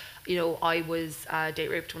like, I was date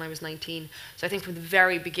raped when I was 19. So I think from the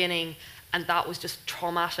very beginning, and that was just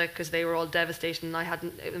traumatic because they were all devastated, and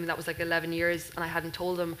that was like 11 years and I hadn't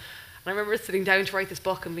told them. And I remember sitting down to write this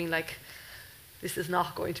book and being like, this is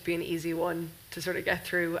not going to be an easy one to sort of get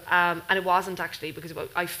through. And it wasn't actually, because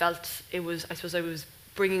I felt I was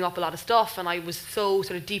bringing up a lot of stuff and I was so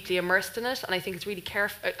sort of deeply immersed in it. And I think it's really I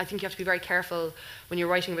think you have to be very careful when you're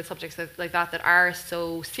writing about subjects like that are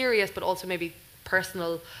so serious, but also maybe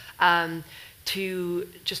personal, to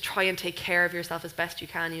just try and take care of yourself as best you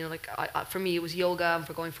can. For me, it was yoga and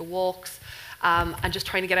for going for walks. And just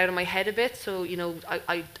trying to get out of my head a bit. So,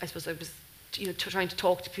 I suppose I was, trying to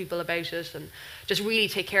talk to people about it and just really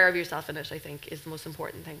take care of yourself in it, I think, is the most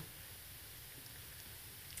important thing.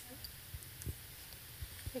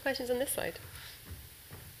 Any questions on this side?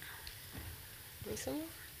 Lisa?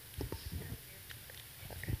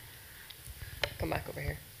 Okay. Come back over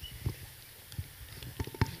here.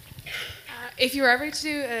 If you were ever to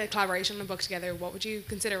do a collaboration on a book together, what would you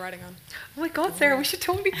consider writing on? Oh my God, Sarah, we should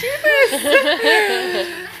totally do this. Sarah.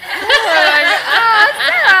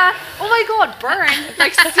 Oh my God, burn.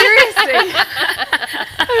 Like, seriously.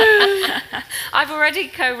 I've already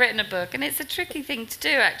co-written a book, and it's a tricky thing to do,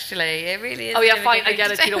 actually. It really is. Oh yeah, fine, I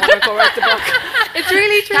get it. You don't want to co-write the book. It's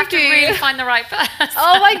really tricky. You have to really find the right person.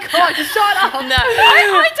 Oh my God, shut up. No,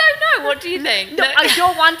 I don't know. What do you think? No, I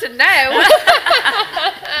don't want to know.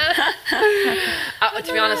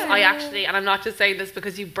 To be honest, I actually, and I'm not just saying this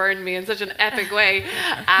because you burned me in such an epic way,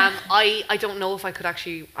 I don't know if I could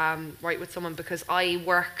actually write with someone, because I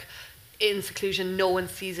work in seclusion, no one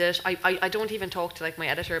sees it. I don't even talk to like my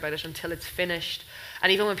editor about it until it's finished.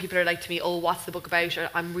 And even when people are like to me, oh, what's the book about? Or,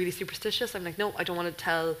 I'm really superstitious. I'm like, no, I don't want to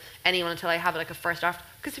tell anyone until I have like a first draft.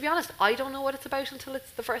 Because to be honest, I don't know what it's about until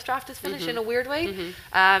the first draft is finished in a weird way.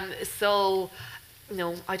 So,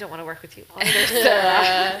 no, I don't want to work with you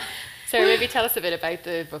either. Sarah, maybe tell us a bit about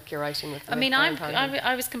the book you're writing with. I mean,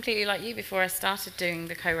 I was completely like you before I started doing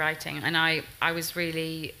the co-writing, and I was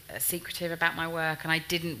really secretive about my work, and I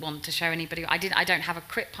didn't want to show anybody. I don't have a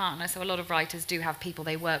crypt partner, so a lot of writers do have people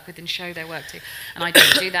they work with and show their work to, and I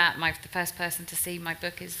don't do that. The first person to see my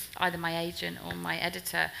book is either my agent or my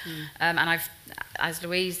editor, and as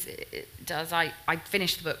Louise does, I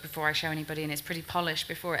finish the book before I show anybody, and it's pretty polished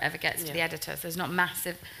before it ever gets to the editor. So there's not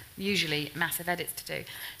usually massive edits to do.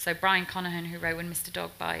 So Brian Conahan, who wrote When Mr.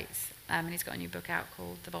 Dog Bites, and he's got a new book out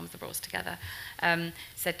called The Bombs That Brought Us Together,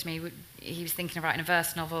 said to me, he was thinking of writing a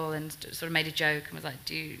verse novel, and sort of made a joke and was like,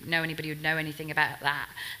 do you know anybody who'd know anything about that?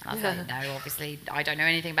 And I was like, no, obviously I don't know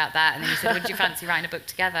anything about that. And then he said, would you fancy writing a book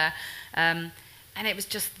together? And it was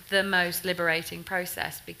just the most liberating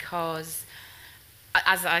process, because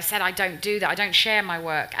as I said, I don't do that. I don't share my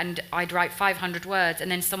work, and I'd write 500 words, and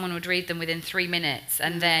then someone would read them within 3 minutes,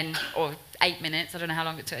 and then, or 8 minutes, I don't know how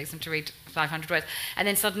long it takes them to read 500 words, and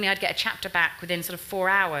then suddenly I'd get a chapter back within sort of 4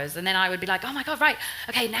 hours, and then I would be like, oh my God, right,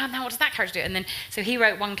 okay, now what does that character do? And then, so he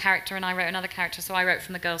wrote one character, and I wrote another character, so I wrote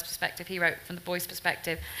from the girl's perspective, he wrote from the boy's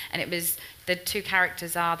perspective, and it was, the two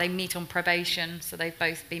characters they meet on probation, so they've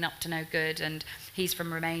both been up to no good, and he's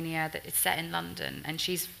from Romania, that it's set in London, and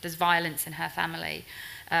there's violence in her family,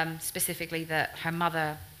 specifically that her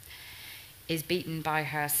mother is beaten by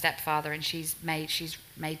her stepfather, and she's made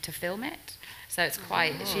to film it. So it's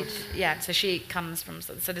quite, so she comes from,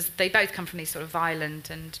 they both come from these sort of violent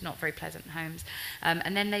and not very pleasant homes.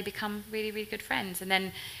 And then they become really, really good friends. And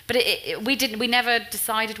then, but we never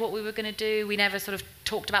decided what we were going to do. We never sort of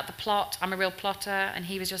talked about the plot. I'm a real plotter, and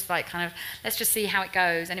he was just like, kind of, let's just see how it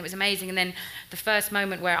goes. And it was amazing. And then the first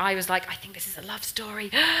moment where I was like, I think this is a love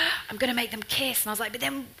story. I'm going to make them kiss. And I was like, but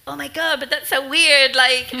then, oh my God, but that's so weird.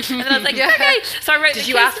 Like, and then I was like, okay. So I wrote Did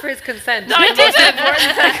you ask for his consent? No, I didn't.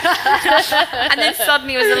 And then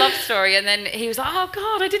suddenly it was a love story, and then he was like, oh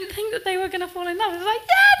God, I didn't think that they were going to fall in love. I was like,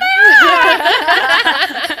 yeah,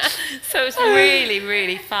 they are. So it was really,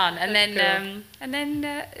 really fun. And then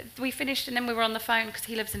we finished, and then we were on the phone, because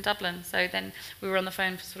he lives in Dublin, so then we were on the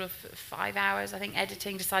phone for sort of 5 hours, I think,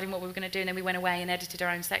 editing, deciding what we were going to do, and then we went away and edited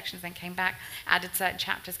our own sections, then came back, added certain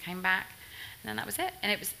chapters, came back. And then that was it.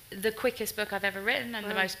 And it was the quickest book I've ever written, and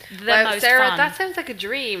the most Sarah, fun. that sounds like a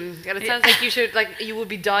dream. And it sounds like you would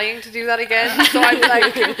be dying to do that again. So I'm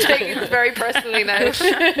like taking it very personally now.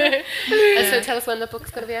 So tell us when the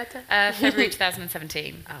book's going to be out then. February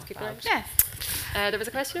 2017. Oh, keep an Yes. There was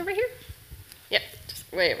a question over here. Yep,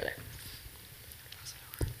 just way over there.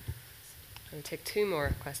 I'm going to take 2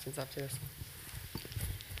 more questions after this.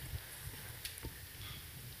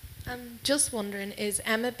 I'm just wondering, is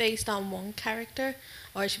Emma based on one character,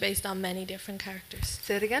 or is she based on many different characters?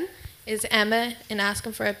 Say it again. Is Emma in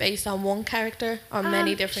Asking for It based on one character or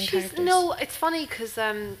many different characters? No, it's funny because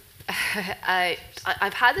I've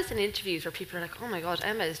had this in interviews where people are like, oh my God,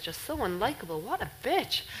 Emma is just so unlikable, what a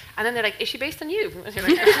bitch. And then they're like, is she based on you? And you're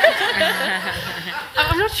like,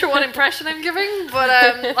 I'm not sure what impression I'm giving, but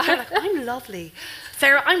I'm like, I'm lovely.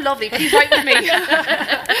 Sarah, I'm lovely, please write with me.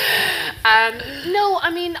 No, I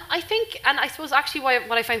mean, I think, and I suppose actually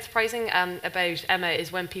what I find surprising about Emma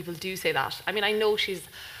is when people do say that. I mean, I know she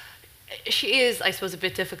is, I suppose, a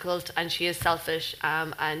bit difficult, and she is selfish,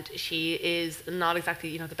 and she is not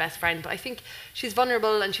exactly, the best friend, but I think she's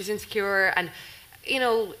vulnerable and she's insecure, and,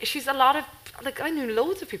 she's a lot of, I knew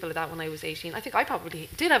loads of people like that when I was 18. I think I probably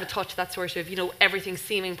did have a touch of that sort of, everything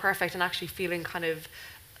seeming perfect and actually feeling kind of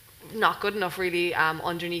not good enough really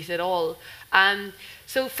underneath it all.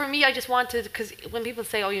 So for me, I just wanted, because when people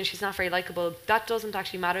say, oh, she's not very likable, that doesn't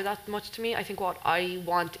actually matter that much to me. I think what I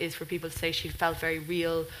want is for people to say she felt very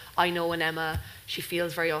real. I know in Emma, she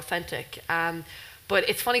feels very authentic. But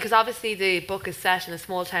it's funny because obviously the book is set in a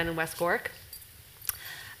small town in West Cork.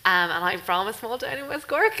 And I'm from a small town in West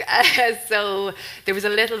Cork. So there was a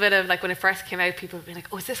little bit of, when it first came out, people would be like,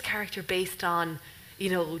 oh, is this character based on,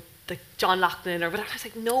 like John Lachlan or whatever. I was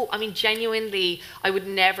like, no, I mean, genuinely, I would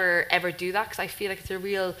never ever do that because I feel like it's a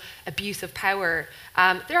real abuse of power.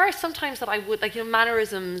 There are some times that I would, like, you know,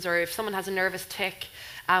 mannerisms, or if someone has a nervous tic,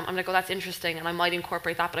 I'm like, oh, that's interesting, and I might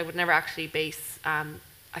incorporate that, but I would never actually base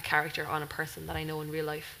a character on a person that I know in real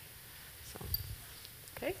life. So.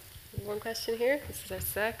 Okay, one question here. This is our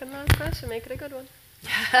second last question. Make it a good one.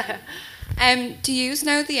 Do you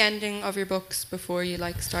know the ending of your books before you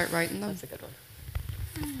like start writing them? That's a good one.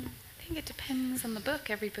 I think it depends on the book.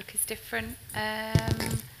 Every book is different.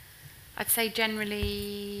 I'd say generally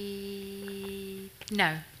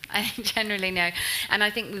no. I think generally no. And I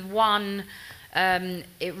think with one,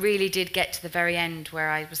 it really did get to the very end where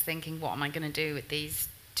I was thinking, what am I going to do with these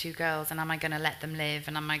two girls, and am I going to let them live,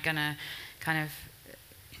 and am I going to kind of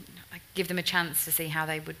give them a chance to see how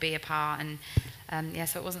they would be apart? And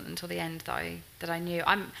so it wasn't until the end that I knew.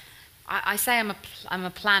 I say I'm a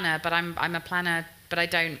planner, but I'm a planner, but I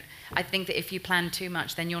don't. I think that if you plan too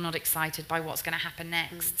much, then you're not excited by what's going to happen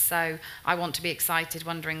next. So I want to be excited,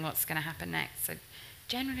 wondering what's going to happen next. So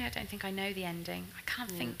generally, I don't think I know the ending. I can't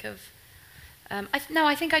think of.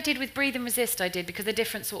 I think I did with Breathe and Resist. I did, because they're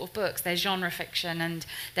different sort of books. They're genre fiction and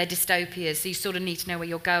they're dystopias. So you sort of need to know where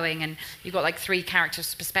you're going, and you've got like 3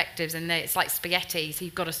 characters' perspectives, and it's like spaghetti. So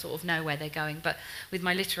you've got to sort of know where they're going. But with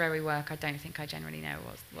my literary work, I don't think I generally know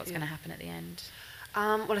what's going to happen at the end.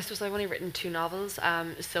 Well, I suppose I've only written 2 novels,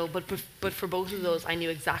 but for both of those, I knew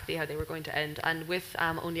exactly how they were going to end. And with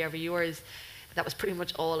Only Ever Yours, that was pretty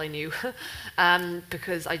much all I knew,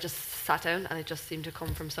 because I just sat down and it just seemed to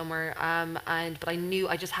come from somewhere. But I knew,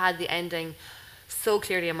 I just had the ending so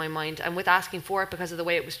clearly in my mind. And with asking for it, because of the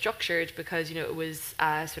way it was structured, because, you know, it was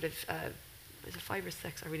sort of. Was it 5 or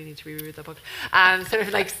 6? I really need to reread the book. Sort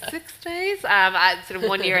of like 6 days, sort of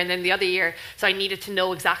 1 year, and then the other year. So I needed to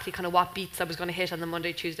know exactly kind of what beats I was going to hit on the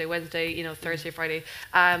Monday, Tuesday, Wednesday, you know, Thursday, Friday.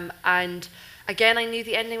 And again, I knew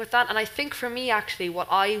the ending with that. And I think for me, actually, what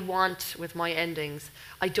I want with my endings,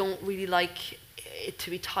 I don't really like it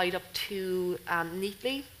to be tied up too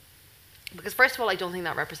neatly. Because first of all, I don't think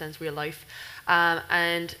that represents real life.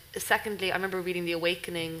 And secondly, I remember reading The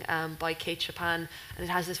Awakening by Kate Chopin, and it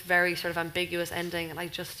has this very sort of ambiguous ending, and there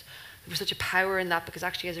was such a power in that, because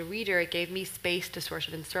actually as a reader, it gave me space to sort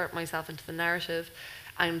of insert myself into the narrative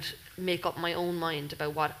and make up my own mind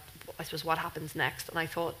about what happens next. And I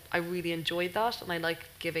thought I really enjoyed that, and I like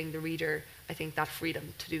giving the reader, I think, that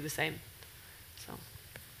freedom to do the same. So,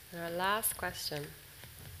 and our last question.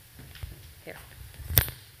 Here.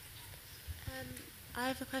 I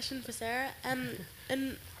have a question for Sarah.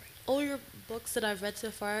 In all your books that I've read so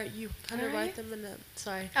far, you kind of write them in a...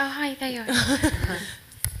 Sorry. Oh, hi, there you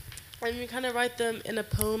are. And you kind of write them in a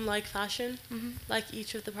poem-like fashion, like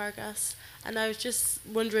each of the paragraphs. And I was just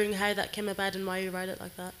wondering how that came about and why you write it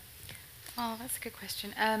like that. Oh, that's a good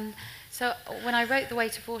question. So when I wrote The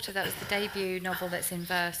Weight of Water, that was the debut novel that's in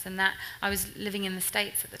verse, and that I was living in the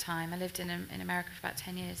States at the time. I lived in America for about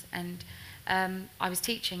 10 years, and I was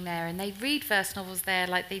teaching there, and they read verse novels there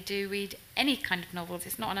like they do read any kind of novels.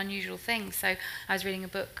 It's not an unusual thing. So I was reading a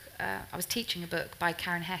book, I was teaching a book by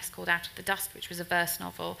Karen Hess called Out of the Dust, which was a verse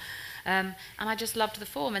novel, and I just loved the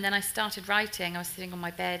form. And then I started writing. I was sitting on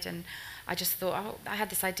my bed, and I just thought, oh, I had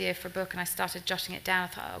this idea for a book, and I started jotting it down. I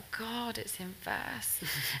thought, oh God, it's in verse.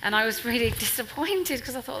 And I was really disappointed,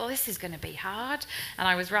 because I thought, oh, this is going to be hard. And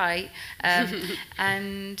I was right.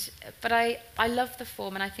 But I love the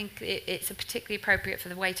form, and I think it's particularly appropriate for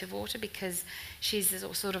The Weight of Water, because she's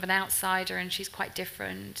sort of an outsider, and she's quite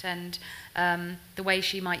different. And the way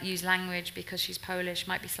she might use language, because she's Polish,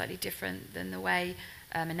 might be slightly different than the way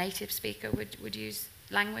a native speaker would use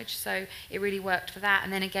language, so it really worked for that.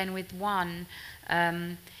 And then again with One,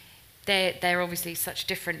 they're obviously such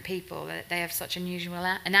different people, that they have such unusual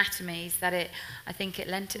anatomies, that I think it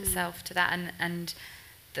lent itself to that, and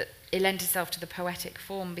that it lent itself to the poetic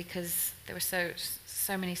form, because there were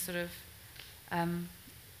so many sort of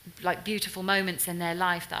like beautiful moments in their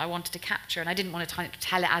life that I wanted to capture, and I didn't want to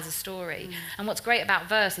tell it as a story. And what's great about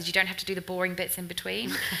verse is you don't have to do the boring bits in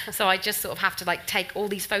between. So I just sort of have to like take all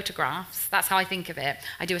these photographs. That's how I think of it.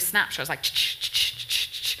 I do a snapshot. It's like,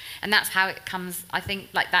 and that's how it comes. I think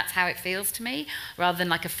like that's how it feels to me, rather than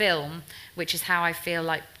like a film, which is how I feel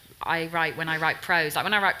like I write when I write prose. Like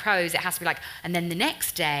when I write prose, it has to be like, and then the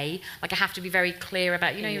next day, like I have to be very clear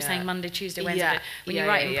about, you know, you're saying Monday, Tuesday, Wednesday. When you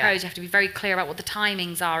write in prose, you have to be very clear about what the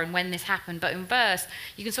timings are and when this happened. But in verse,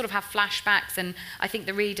 you can sort of have flashbacks, and I think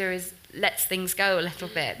the reader lets things go a little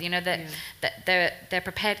bit. You know, that they're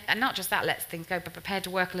prepared, and not just that lets things go, but prepared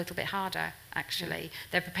to work a little bit harder. Actually,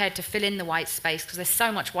 they're prepared to fill in the white space, because there's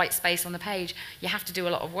so much white space on the page. You have to do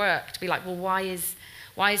a lot of work to be like, well, why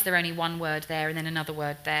why is there only one word there and then another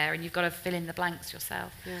word there, and you've got to fill in the blanks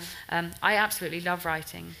yourself. I absolutely love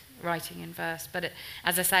writing in verse, but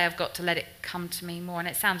as I say, I've got to let it come to me more, and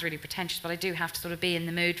it sounds really pretentious, but I do have to sort of be in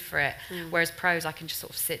the mood for it, whereas prose I can just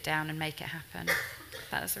sort of sit down and make it happen.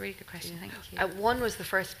 That was a really good question, thank you. One was the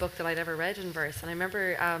first book that I'd ever read in verse, and I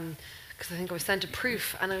remember because I think I was sent a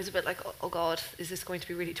proof, and I was a bit like, oh God, is this going to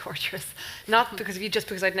be really torturous? Not because of you, just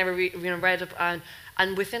because I'd never read it,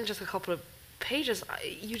 and within just a couple of pages,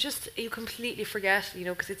 you completely forget,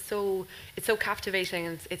 because it's so captivating,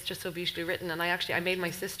 and it's just so beautifully written. And I made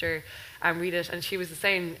my sister read it, and she was the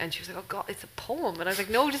same, and she was like, oh God, it's a poem. And I was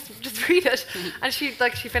like, no, just read it. And she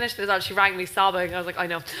finished it out, she rang me sobbing, and I was like, I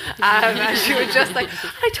know. And she was just like,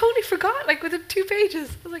 I totally forgot, like within 2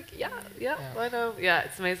 pages. I was like, yeah, I know. Yeah,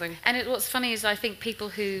 it's amazing. And what's funny is I think people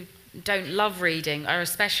who don't love reading are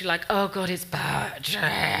especially like, oh God, it's poetry,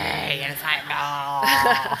 and it's like, no.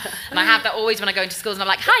 And I have that always when I go into schools, and I'm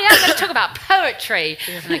like, hi, I'm going to talk about poetry,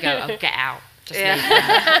 and they go, oh, get out. Just leave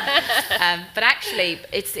now. But actually,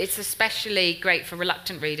 it's especially great for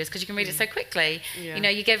reluctant readers because you can read it so quickly.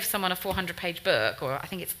 You give someone a 400-page book, or I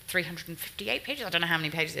think it's 358 pages. I don't know how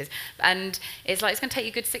many pages it is, and it's like it's going to take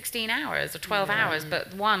you a good 16 hours or 12 hours,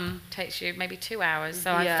 but one takes you maybe 2 hours.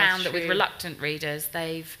 So I've found that with reluctant readers,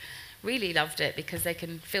 they've really loved it because they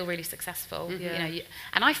can feel really successful.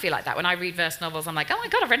 And I feel like that when I read verse novels. I'm like, oh my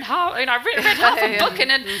God, I've read half a book in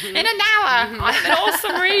an hour. I'm an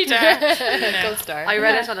awesome reader. Gold star. I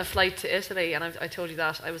read it on a flight to Italy, and I told you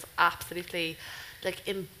that I was absolutely like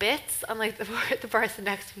in bits, and like the person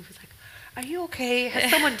next to me was like, are you okay? Has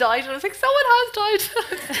someone died? And I was like, someone has died.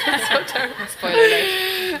 So terrible. Spoiler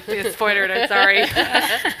alert. Yeah, spoiler alert, sorry.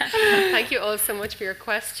 Thank you all so much for your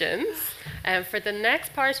questions. For the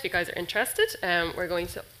next part, if you guys are interested, we're going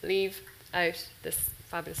to leave out this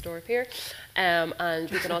fabulous door up here, and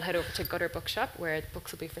we can all head over to Gutter Bookshop where the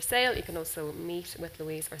books will be for sale. You can also meet with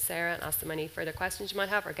Louise or Sarah and ask them any further questions you might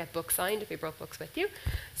have, or get books signed if you brought books with you.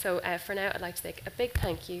 So for now, I'd like to make a big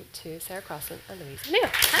thank you to Sarah Crossan and Louise O'Neill.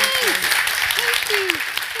 Thank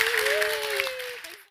you.